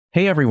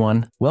Hey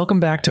everyone,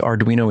 welcome back to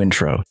Arduino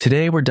Intro.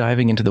 Today we're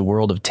diving into the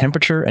world of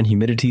temperature and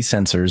humidity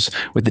sensors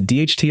with the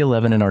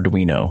DHT11 and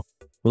Arduino.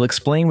 We'll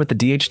explain what the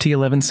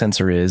DHT11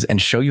 sensor is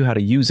and show you how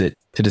to use it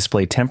to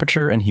display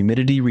temperature and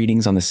humidity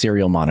readings on the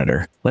serial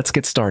monitor. Let's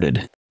get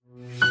started.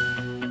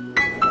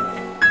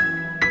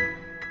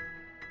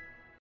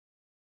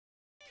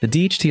 The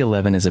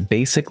DHT11 is a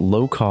basic,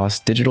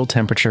 low-cost digital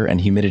temperature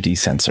and humidity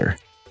sensor.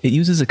 It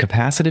uses a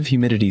capacitive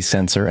humidity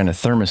sensor and a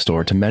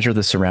thermistor to measure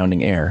the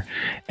surrounding air,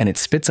 and it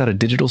spits out a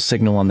digital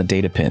signal on the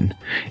data pin.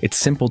 It's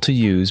simple to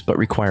use, but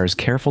requires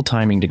careful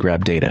timing to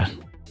grab data.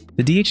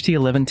 The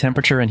DHT11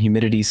 temperature and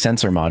humidity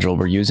sensor module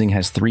we're using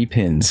has 3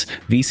 pins: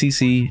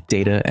 VCC,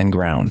 data, and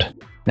ground.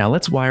 Now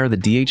let's wire the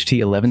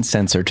DHT11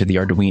 sensor to the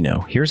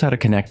Arduino. Here's how to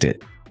connect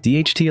it.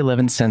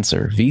 DHT11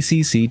 sensor,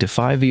 VCC to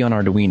 5V on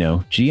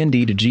Arduino,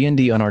 GND to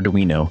GND on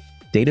Arduino,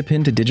 data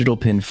pin to digital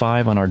pin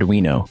 5 on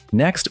Arduino.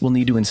 Next, we'll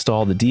need to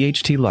install the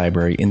DHT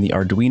library in the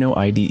Arduino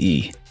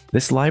IDE.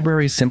 This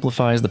library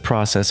simplifies the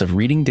process of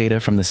reading data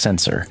from the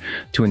sensor.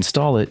 To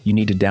install it, you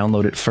need to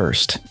download it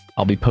first.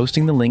 I'll be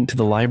posting the link to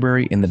the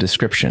library in the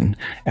description.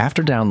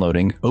 After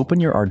downloading, open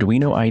your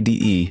Arduino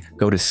IDE,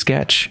 go to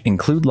Sketch,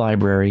 Include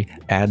Library,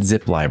 Add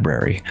Zip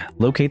Library.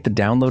 Locate the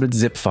downloaded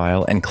zip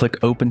file and click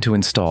Open to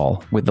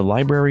install. With the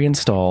library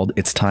installed,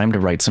 it's time to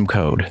write some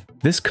code.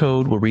 This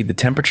code will read the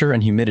temperature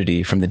and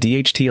humidity from the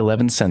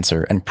DHT11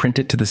 sensor and print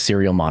it to the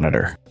serial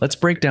monitor. Let's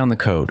break down the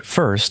code.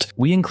 First,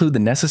 we include the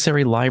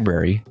necessary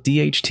library,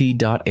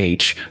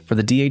 DHT.h, for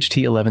the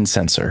DHT11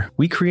 sensor.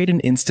 We create an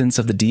instance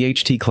of the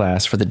DHT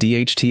class for the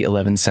DHT11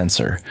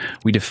 sensor.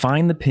 We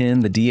define the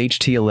pin the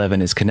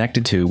DHT11 is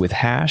connected to with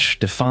hash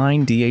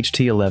define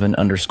DHT11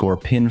 underscore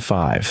pin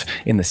 5.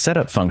 In the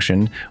setup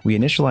function, we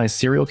initialize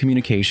serial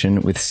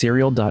communication with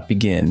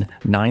serial.begin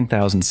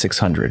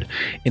 9600.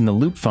 In the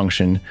loop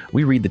function,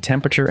 we read the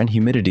temperature and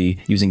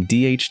humidity using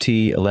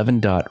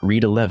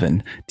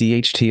DHT11.read11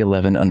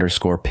 DHT11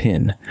 underscore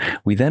pin.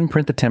 We then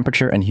print the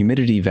temperature and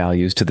humidity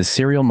values to the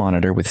serial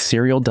monitor with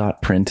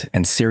serial.print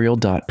and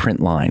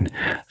serial.println.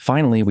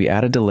 Finally, we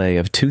add a delay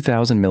of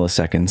 2000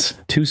 milliseconds,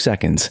 2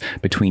 seconds,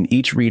 between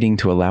each reading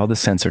to allow the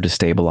sensor to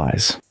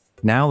stabilize.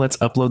 Now let's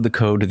upload the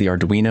code to the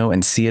Arduino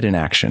and see it in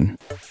action.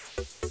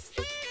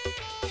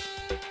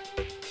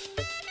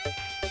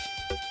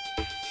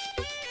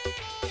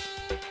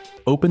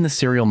 Open the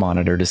serial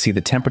monitor to see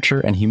the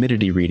temperature and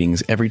humidity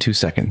readings every 2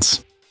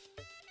 seconds.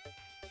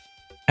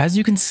 As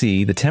you can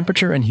see, the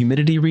temperature and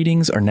humidity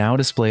readings are now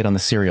displayed on the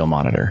serial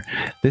monitor.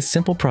 This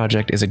simple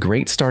project is a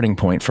great starting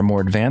point for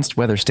more advanced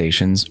weather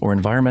stations or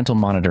environmental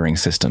monitoring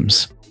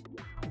systems.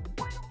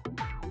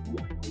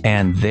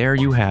 And there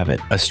you have it,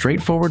 a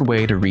straightforward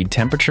way to read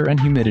temperature and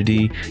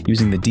humidity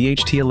using the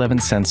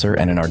DHT11 sensor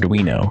and an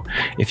Arduino.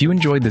 If you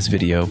enjoyed this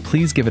video,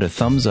 please give it a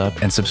thumbs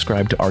up and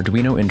subscribe to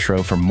Arduino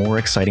Intro for more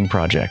exciting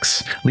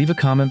projects. Leave a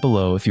comment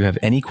below if you have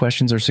any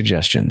questions or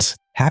suggestions.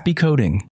 Happy coding!